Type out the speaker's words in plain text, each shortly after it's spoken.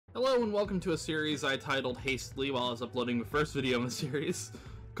Hello and welcome to a series I titled hastily while I was uploading the first video in the series,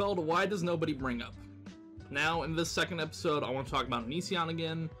 called Why Does Nobody Bring Up? Now, in this second episode, I want to talk about Onision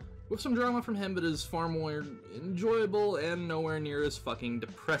again, with some drama from him that is far more enjoyable and nowhere near as fucking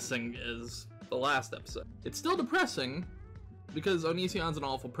depressing as the last episode. It's still depressing, because Onision's an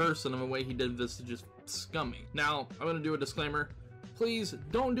awful person and the way he did this is just scummy. Now, I'm going to do a disclaimer. Please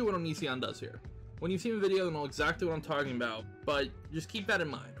don't do what Onision does here. When you've seen the video, you'll know exactly what I'm talking about, but just keep that in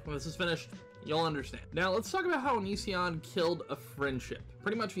mind. When this is finished, you'll understand. Now, let's talk about how Onision killed a friendship.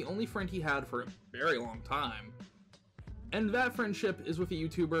 Pretty much the only friend he had for a very long time. And that friendship is with a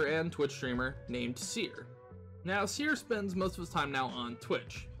YouTuber and Twitch streamer named Cyr. Now, Cyr spends most of his time now on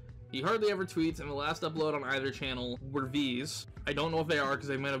Twitch. He hardly ever tweets, and the last upload on either channel were these. I don't know if they are, because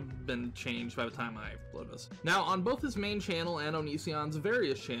they might have been changed by the time I upload this. Now, on both his main channel and Onision's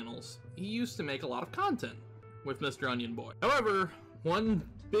various channels, he used to make a lot of content with Mr. Onion Boy. However, one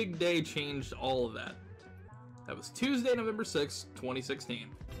big day changed all of that. That was Tuesday, November 6th, 2016.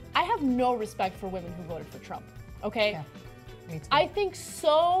 I have no respect for women who voted for Trump, okay? Yeah, me too. I think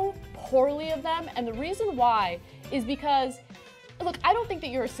so poorly of them, and the reason why is because, look, I don't think that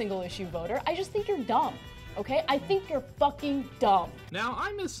you're a single issue voter. I just think you're dumb, okay? I think you're fucking dumb. Now,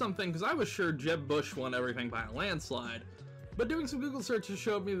 I missed something because I was sure Jeb Bush won everything by a landslide, but doing some Google searches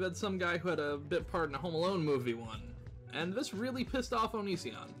showed me that some guy who had a bit part in a Home Alone movie won, and this really pissed off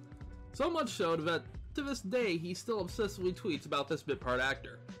Onision. So much so that, to this day, he still obsessively tweets about this bit part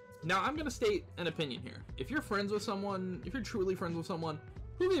actor. Now, I'm gonna state an opinion here. If you're friends with someone, if you're truly friends with someone,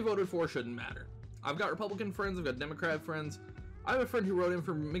 who they voted for shouldn't matter. I've got Republican friends, I've got Democrat friends. I have a friend who wrote in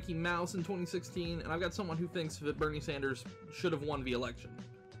for Mickey Mouse in 2016, and I've got someone who thinks that Bernie Sanders should have won the election.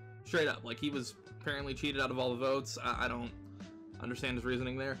 Straight up, like he was apparently cheated out of all the votes. I don't understand his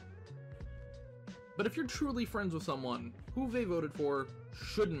reasoning there. But if you're truly friends with someone, who they voted for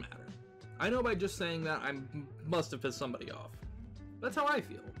shouldn't matter. I know by just saying that I must have pissed somebody off. That's how I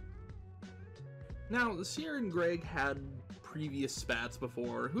feel. Now, Cyr and Greg had previous spats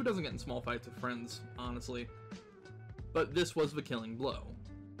before. Who doesn't get in small fights with friends, honestly? But this was the killing blow.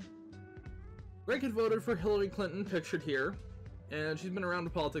 Greg had voted for Hillary Clinton, pictured here, and she's been around the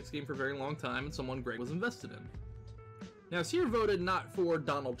politics game for a very long time, and someone Greg was invested in. Now, Cyr voted not for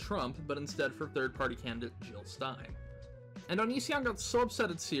Donald Trump, but instead for third-party candidate Jill Stein. And Onision got so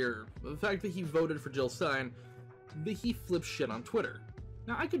upset at Cyr, the fact that he voted for Jill Stein, that he flipped shit on Twitter.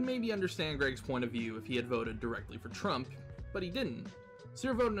 Now, I could maybe understand Greg's point of view if he had voted directly for Trump, but he didn't.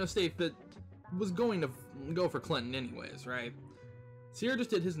 Cyr voted in a state that was going to go for Clinton anyways, right? Cyr just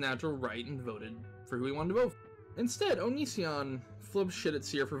did his natural right and voted for who he wanted to vote for. Instead, Onision flipped shit at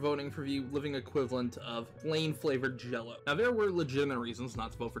Cyr for voting for the living equivalent of plain-flavored Jell-O. Now, there were legitimate reasons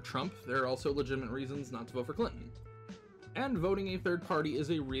not to vote for Trump. There are also legitimate reasons not to vote for Clinton. And voting a third party is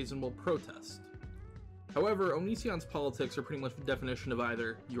a reasonable protest. However, Onision's politics are pretty much the definition of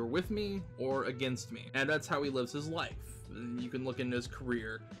either you're with me or against me. And that's how he lives his life. You can look into his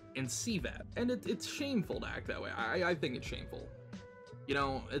career and see that. And it's shameful to act that way. I think it's shameful. You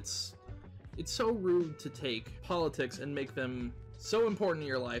know, it's so rude to take politics and make them so important in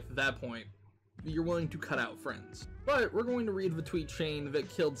your life at that point that you're willing to cut out friends. But we're going to read the tweet chain that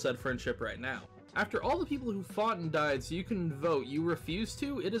killed said friendship right now. After all the people who fought and died so you can vote, you refuse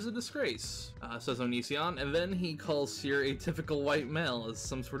to? It is a disgrace, says Onision, and then he calls Cyr a typical white male as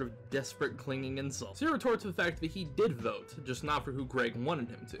some sort of desperate clinging insult. Cyr retorts the fact that he did vote, just not for who Greg wanted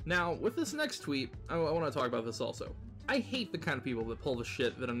him to. Now, with this next tweet, I want to talk about this also. I hate the kind of people that pull the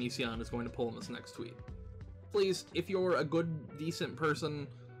shit that Onision is going to pull in this next tweet. Please, if you're a good, decent person,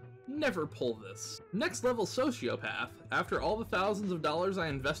 never pull this. Next level sociopath. After all the thousands of dollars I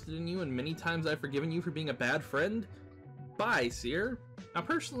invested in you and many times I've forgiven you for being a bad friend, bye, Cyr. Now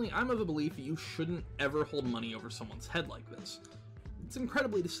personally, I'm of the belief that you shouldn't ever hold money over someone's head like this. It's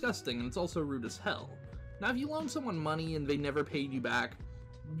incredibly disgusting and it's also rude as hell. Now if you loan someone money and they never paid you back,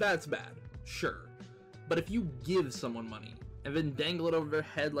 that's bad, sure. But if you give someone money and then dangle it over their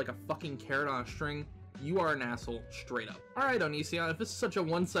head like a fucking carrot on a string, you are an asshole, straight up. Alright, Onision, if this is such a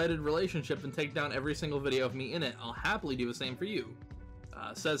one-sided relationship, then take down every single video of me in it. I'll happily do the same for you,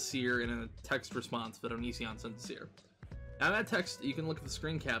 says Cyr in a text response that Onision sent to Cyr. Now that text, you can look at the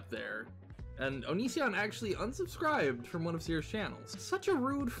screen cap there, and Onision actually unsubscribed from one of Cyr's channels. Such a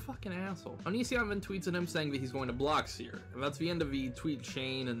rude fucking asshole. Onision then tweets at him saying that he's going to block Cyr, and that's the end of the tweet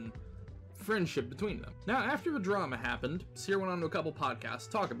chain and friendship between them. Now, after the drama happened, Cyr went on to a couple podcasts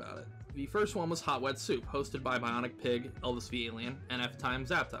to talk about it. The first one was Hot Wet Soup, hosted by Bionic Pig, Elvis the Alien, and F-Time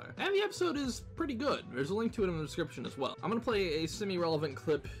Zaptime. And the episode is pretty good. There's a link to it in the description as well. I'm gonna play a semi-relevant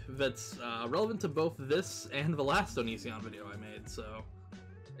clip that's relevant to both this and the last Onision video I made, so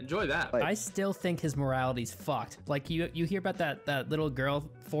Enjoy that. I still think his morality's fucked. Like, you hear about that little girl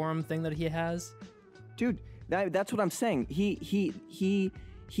forum thing that he has? Dude, that's what I'm saying. He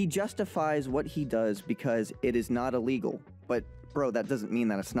justifies what he does because it is not illegal. But bro, that doesn't mean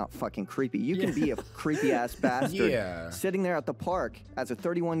that it's not fucking creepy. You can be a creepy ass bastard sitting there at the park as a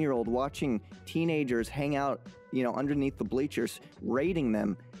 31-year-old watching teenagers hang out, you know, underneath the bleachers, raiding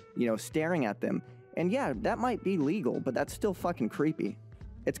them, you know, staring at them. And yeah, that might be legal, but that's still fucking creepy.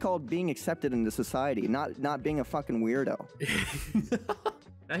 It's called being accepted into society, not being a fucking weirdo.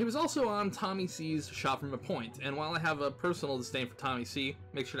 Now, he was also on Tommy C's Shot From a Point, and while I have a personal disdain for Tommy C,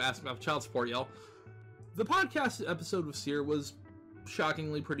 make sure to ask about the child support, y'all. The podcast episode with Cyr was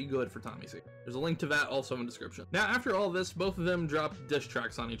shockingly pretty good for Tommy C. There's a link to that also in the description. Now, after all this, both of them dropped diss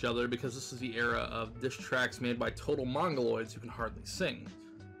tracks on each other because this is the era of diss tracks made by total mongoloids who can hardly sing.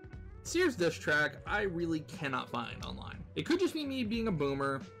 Cyr's diss track, I really cannot find online. It could just be me being a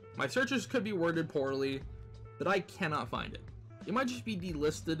boomer, my searches could be worded poorly, but I cannot find it. It might just be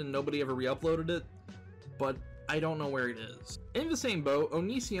delisted and nobody ever re-uploaded it, but I don't know where it is. In the same boat,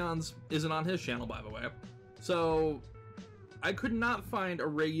 Onision's isn't on his channel, by the way, so I could not find a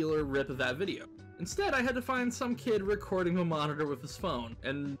regular rip of that video. Instead, I had to find some kid recording a monitor with his phone,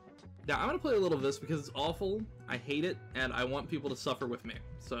 and now I'm gonna play a little of this because it's awful, I hate it, and I want people to suffer with me,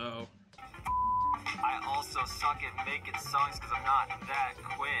 so... I also suck at making songs because I'm not that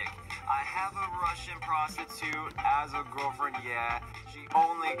quick. I have a Russian prostitute as a girlfriend, yeah. She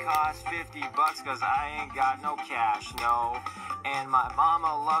only costs $50 because I ain't got no cash, no. And my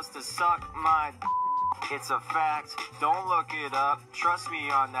mama loves to suck my It's a fact. Don't look it up. Trust me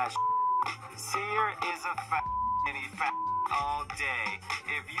on that Cyr is a fact and he all day.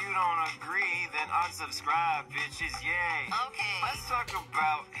 If you don't agree, then unsubscribe, bitches, yay. Okay. Let's talk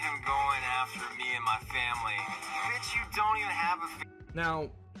about him going after me and my family. Bitch, you don't even have a Now,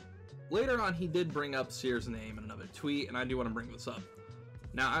 later on he did bring up Cyr's name in another tweet, and I do want to bring this up.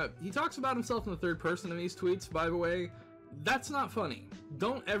 Now, he talks about himself in the third person in these tweets, by the way. That's not funny.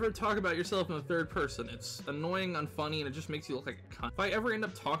 Don't ever talk about yourself in the third person. It's annoying, unfunny, and it just makes you look like a cunt. If I ever end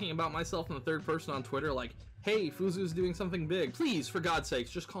up talking about myself in the third person on Twitter, like, hey, Fuzhou's doing something big, please, for God's sakes,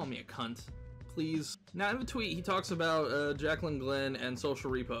 just call me a cunt. Please. Now, in the tweet, he talks about Jacqueline Glenn and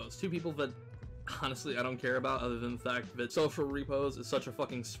Social Repos, two people that, honestly, I don't care about, other than the fact that Social Repos is such a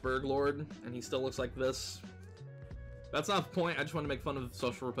fucking spurg lord, and he still looks like this. That's not the point, I just want to make fun of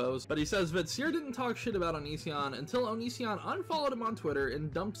Social Repos. But he says that Cyr didn't talk shit about Onision until Onision unfollowed him on Twitter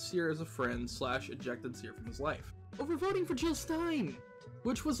and dumped Cyr as a friend / ejected Cyr from his life. Over voting for Jill Stein!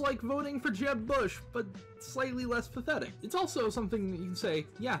 Which was like voting for Jeb Bush, but slightly less pathetic. It's also something that you can say,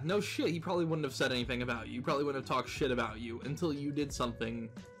 yeah, no shit, he probably wouldn't have said anything about you. He probably wouldn't have talked shit about you until you did something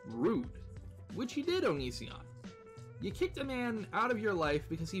rude. Which he did, Onision. You kicked a man out of your life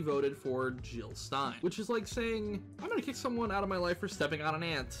because he voted for Jill Stein. Which is like saying, I'm gonna kick someone out of my life for stepping on an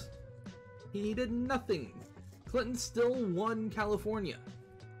ant. He did nothing. Clinton still won California.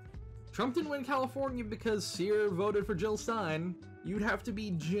 Trump didn't win California because Cyr voted for Jill Stein. You'd have to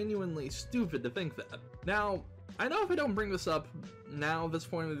be genuinely stupid to think that. Now, I know if I don't bring this up now at this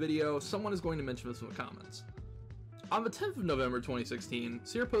point in the video, someone is going to mention this in the comments. On the 10th of November 2016,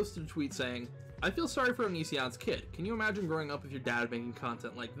 Cyr posted a tweet saying, I feel sorry for Onision's kid. Can you imagine growing up with your dad making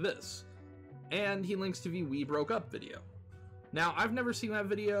content like this? And he links to the We Broke Up video. Now, I've never seen that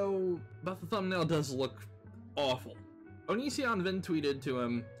video, but the thumbnail does look awful. Onision then tweeted to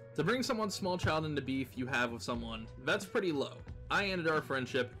him, to bring someone's small child into beef you have with someone, that's pretty low. I ended our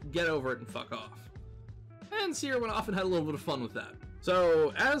friendship, get over it and fuck off. And Cyr went off and had a little bit of fun with that.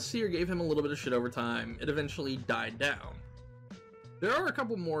 So, as Cyr gave him a little bit of shit over time, it eventually died down. There are a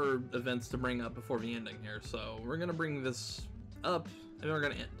couple more events to bring up before the ending here, so we're gonna bring this up, and then we're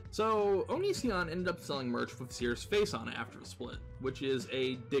gonna end. So, Onision ended up selling merch with Cyr's face on it after the split, which is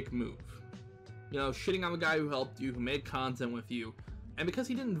a dick move. You know, shitting on the guy who helped you, who made content with you, and because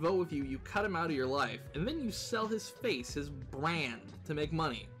he didn't vote with you, you cut him out of your life, and then you sell his face, his brand, to make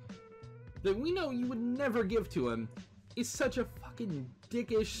money that we know you would never give to him, is such a fucking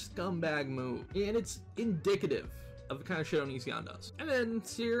dickish scumbag move. And it's indicative of the kind of shit Onision does. And then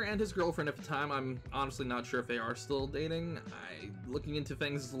Cyr and his girlfriend at the time, I'm honestly not sure if they are still dating. Looking into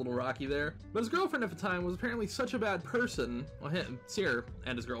things is a little rocky there. But his girlfriend at the time was apparently such a bad person, well, Cyr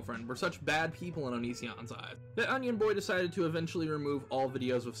and his girlfriend were such bad people in Onision's eyes, that Onion Boy decided to eventually remove all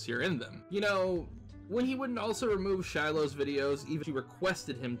videos with Cyr in them. You know, when he wouldn't also remove Shiloh's videos, even if he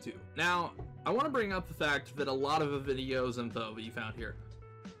requested him to. Now, I want to bring up the fact that a lot of the videos info that you found here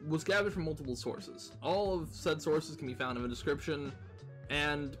was gathered from multiple sources. All of said sources can be found in the description,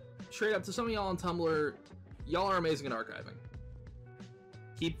 and straight up to some of y'all on Tumblr, y'all are amazing at archiving.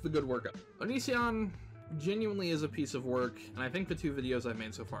 Keep the good work up. Onision genuinely is a piece of work, and I think the 2 videos I've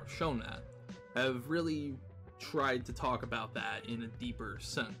made so far have shown that. I've really tried to talk about that in a deeper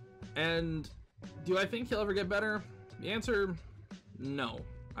sense. And do I think he'll ever get better? The answer, no.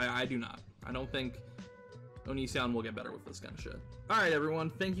 I do not. I don't think Onision will get better with this kind of shit. Alright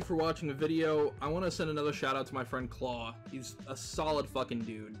everyone, thank you for watching the video. I want to send another shout out to my friend Claw. He's a solid fucking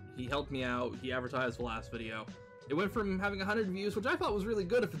dude. He helped me out, he advertised the last video. It went from having 100 views, which I thought was really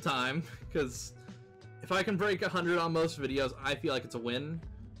good at the time, because if I can break 100 on most videos, I feel like it's a win.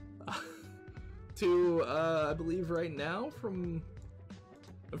 To, I believe right now, from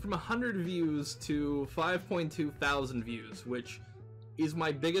 100 views to 5.2 thousand views, which is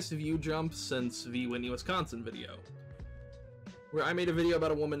my biggest view jump since the Whitney, Wisconsin video, where I made a video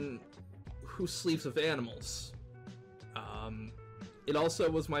about a woman who sleeps with animals. It also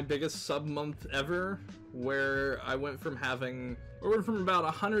was my biggest sub month ever, where I went from about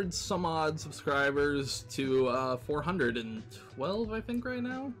 100 some odd subscribers to 412, I think, right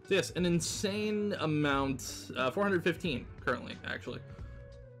now. So yes, an insane amount, 415 currently, actually.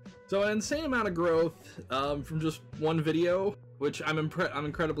 So an insane amount of growth from just one video, which I'm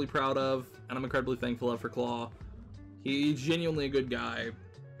incredibly proud of, and I'm incredibly thankful of for Claw. He's genuinely a good guy.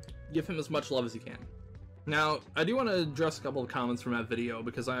 Give him as much love as you can. Now, I do want to address a couple of comments from that video,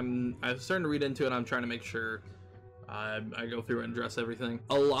 because I'm starting to read into it. I'm trying to make sure I go through and address everything.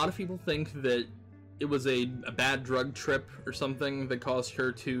 A lot of people think that it was a bad drug trip or something that caused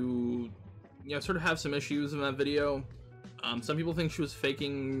her to, you know, sort of have some issues in that video. Some people think she was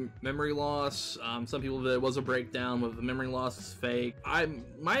faking memory loss. Some people that it was a breakdown with the memory loss is fake.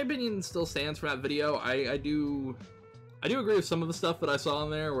 My opinion still stands for that video. I do agree with some of the stuff that I saw in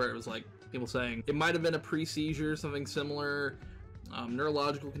there, where it was like people saying it might have been a pre-seizure, something similar,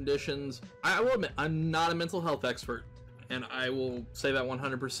 neurological conditions. I will admit, I'm not a mental health expert, and I will say that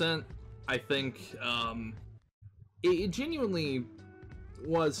 100%. I think it genuinely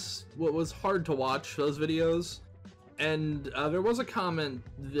was what was hard to watch those videos. And there was a comment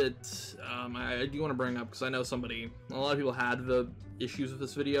that I do want to bring up, because I know a lot of people had the issues with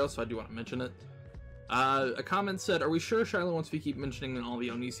this video, so I do want to mention it. A comment said, "Are we sure Shiloh wants to keep mentioning all the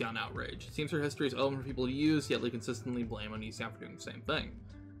Onision outrage? It seems her history is open for people to use, yet they consistently blame Onision for doing the same thing."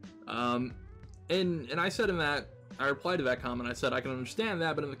 And I said I replied to that comment, I said, I can understand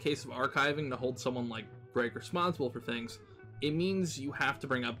that, but in the case of archiving, to hold someone like Greg responsible for things, it means you have to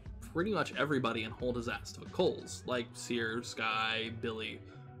bring up pretty much everybody and hold his ass to the coals, like Cyr, Sky, Billy,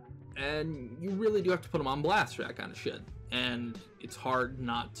 and you really do have to put him on blast for that kind of shit. And it's hard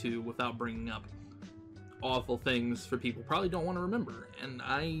not to without bringing up awful things for people probably don't want to remember, and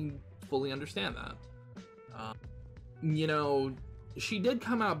I fully understand that. You know, she did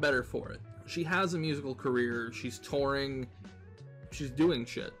come out better for it. She has a musical career, she's touring, she's doing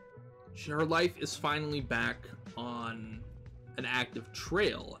shit. Her life is finally back on an active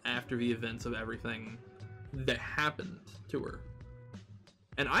trail after the events of everything that happened to her.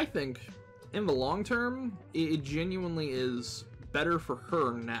 And I think, in the long term, it genuinely is better for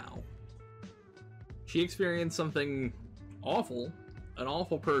her now. She experienced something awful, an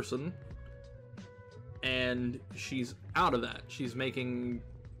awful person, and she's out of that. She's making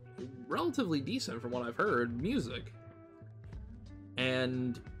relatively decent, from what I've heard, music.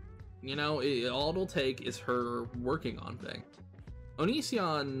 And, you know, all it'll take is her working on things.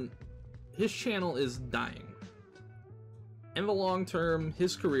 Onision, his channel is dying. In the long term,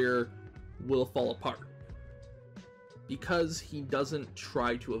 his career will fall apart, because he doesn't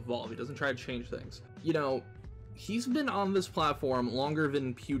try to evolve, he doesn't try to change things. You know, he's been on this platform longer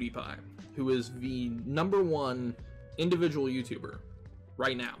than PewDiePie, who is the #1 individual YouTuber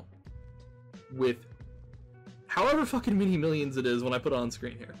right now, with however fucking many millions it is when I put it on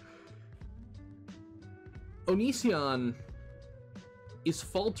screen here. Onision is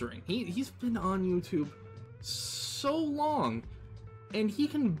faltering. He's been on YouTube so long, and he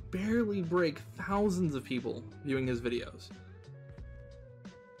can barely break thousands of people viewing his videos,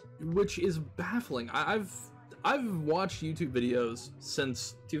 which is baffling. I've watched YouTube videos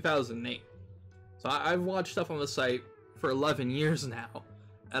since 2008, so I've watched stuff on the site for 11 years now,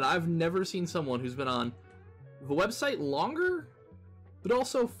 and I've never seen someone who's been on the website longer, but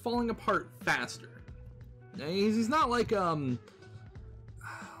also falling apart faster. He's not like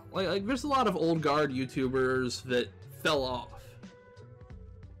like there's a lot of old guard YouTubers that fell off,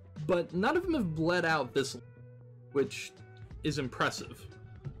 but none of them have bled out this, which is impressive.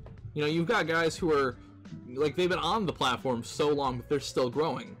 You know, you've got guys who are, like, they've been on the platform so long, but they're still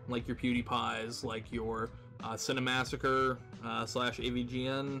growing, like your PewDiePies, like your Cinemassacre /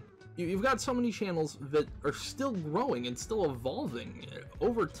 AVGN. you've got so many channels that are still growing and still evolving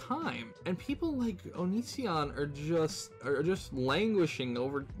over time, and people like Onision are just languishing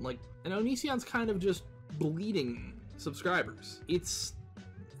over, like, and Onision's kind of just bleeding subscribers. It's,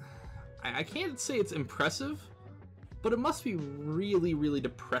 I can't say it's impressive, but it must be really, really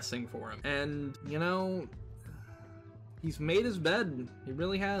depressing for him. And, you know, he's made his bed. He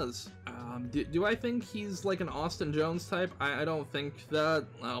really has. Do I think he's like an Austin Jones type? I don't think that.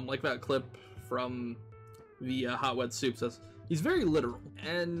 Like that clip from the Hot Wet Soup says, he's very literal.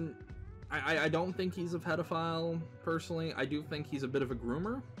 And I don't think he's a pedophile, personally. I do think he's a bit of a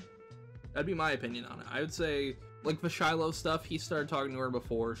groomer. That'd be my opinion on it. I would say, like the Shiloh stuff, he started talking to her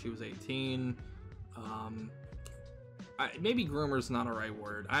before she was 18. Maybe groomer's not a right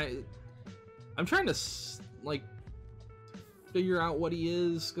word. I'm trying to, like, figure out what he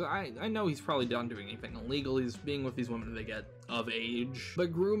is. I know he's probably done doing anything illegal. He's being with these women when they get of age.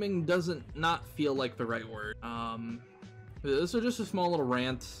 But grooming doesn't not feel like the right word. This is just a small little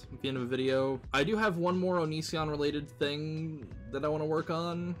rant at the end of the video. I do have one more Onision related thing that I want to work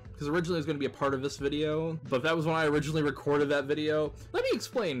on, because originally it was going to be a part of this video, but that was when I originally recorded that video. Let me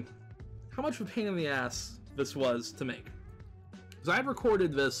explain how much of a pain in the ass this was to make. Because I had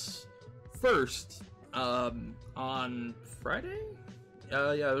recorded this first on Friday?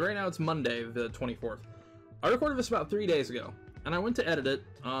 Yeah, right now it's Monday, the 24th. I recorded this about 3 days ago, and I went to edit it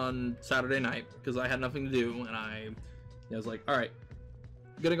on Saturday night because I had nothing to do, and I was like, alright,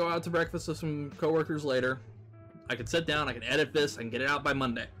 I'm gonna go out to breakfast with some coworkers later. I can sit down, I can edit this, I can get it out by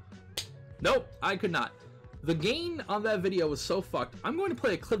Monday. Nope, I could not. The gain on that video was so fucked. I'm going to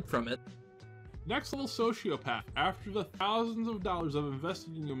play a clip from it. Next level sociopath. After the thousands of dollars I've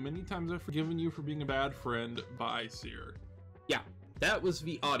invested in you, many times I've forgiven you for being a bad friend, by Cyr. Yeah, that was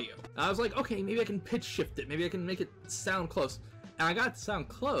the audio. I was like, okay, maybe I can pitch shift it. Maybe I can make it sound close. And I got it to sound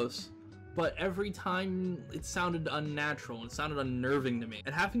close, but every time it sounded unnatural and it sounded unnerving to me.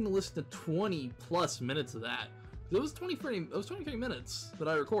 And having to listen to 20 plus minutes of that, it was 23 minutes that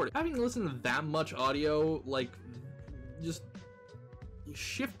I recorded. Having to listen to that much audio, like, just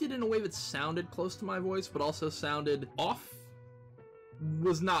shifted in a way that sounded close to my voice, but also sounded off,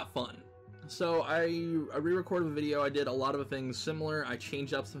 was not fun. So I re-recorded the video. I did a lot of things similar. I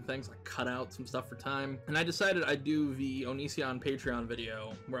changed up some things. I cut out some stuff for time. And I decided I'd do the Onision Patreon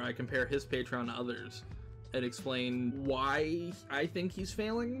video where I compare his Patreon to others and explain why I think he's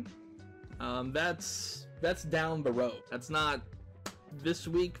failing. That's down the road. That's not this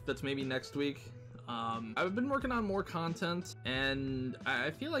week. That's maybe next week. I've been working on more content, and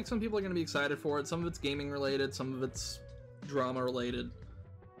I feel like some people are going to be excited for it. Some of it's gaming related, some of it's drama related.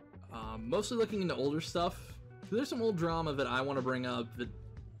 Mostly looking into older stuff. There's some old drama that I want to bring up that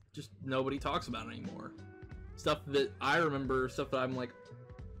just nobody talks about anymore. Stuff that I remember, stuff that I'm like,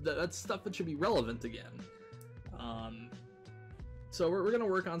 that's stuff that should be relevant again. So we're going to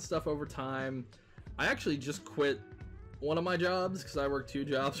work on stuff over time. I actually just quit one of my jobs because I work 2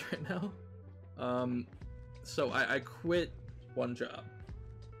 jobs right now. So I quit one job,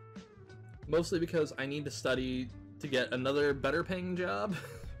 mostly because I need to study to get another better paying job,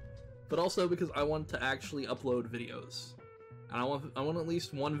 but also because I want to actually upload videos, and I want at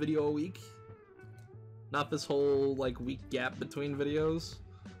least 1 video a week, not this whole like week gap between videos.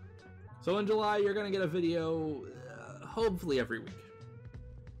 So in July you're gonna get a video, hopefully every week.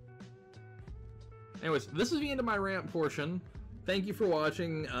 Anyways, this is the end of my rant portion. Thank you for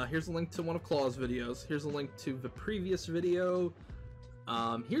watching. Here's a link to one of Claw's videos. Here's a link to the previous video.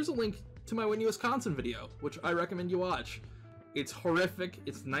 Here's a link to my Whitney, Wisconsin video, which I recommend you watch. It's horrific,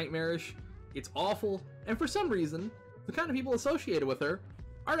 it's nightmarish, it's awful, and for some reason, the kind of people associated with her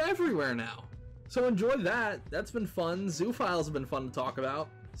are everywhere now. So enjoy that. That's been fun. Zoophiles have been fun to talk about.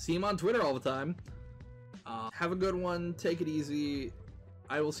 See him on Twitter all the time. Have a good one. Take it easy.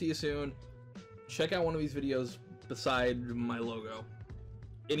 I will see you soon. Check out one of these videos beside my logo.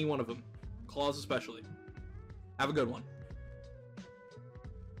 Any one of them. Claws especially. Have a good one.